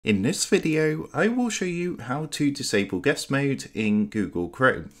In this video, I will show you how to disable guest mode in Google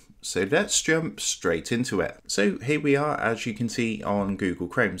Chrome. So let's jump straight into it. So here we are, as you can see on Google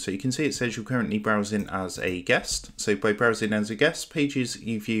Chrome. So you can see it says you're currently browsing as a guest. So by browsing as a guest, pages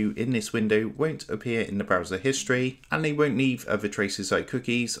you view in this window won't appear in the browser history, and they won't leave other traces like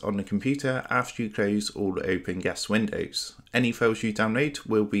cookies on the computer after you close all open guest windows. Any files you download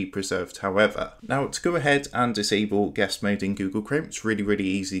will be preserved however. Now to go ahead and disable guest mode in Google Chrome, it's really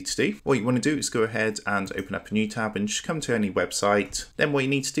easy to do. What you want to do is go ahead and open up a new tab and just come to any website. Then what you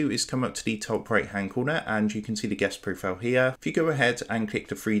need to do is come up to the top right hand corner and you can see the guest profile here. If you go ahead and click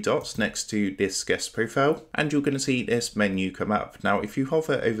the three dots next to this guest profile, and you're going to see this menu come up. Now if you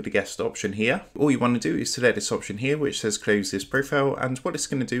hover over the guest option here, all you want to do is select this option here which says close this profile, and what it's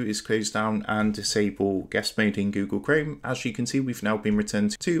going to do is close down and disable guest mode in Google Chrome. As you can see, we've now been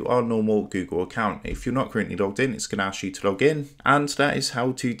returned to our normal Google account. If you're not currently logged in, it's going to ask you to log in, and that is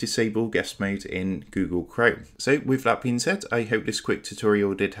how to disable guest mode in Google Chrome. So with that being said, I hope this quick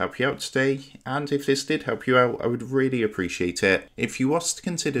tutorial did help you out today, and if this did help you out, I would really appreciate it if you was to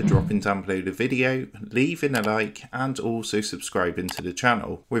consider dropping down below the video, leaving a like, and also subscribing to the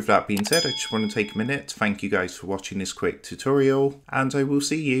channel. With that being said, I just want to take a minute to thank you guys for watching this quick tutorial, and I will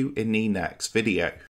see you in the next video.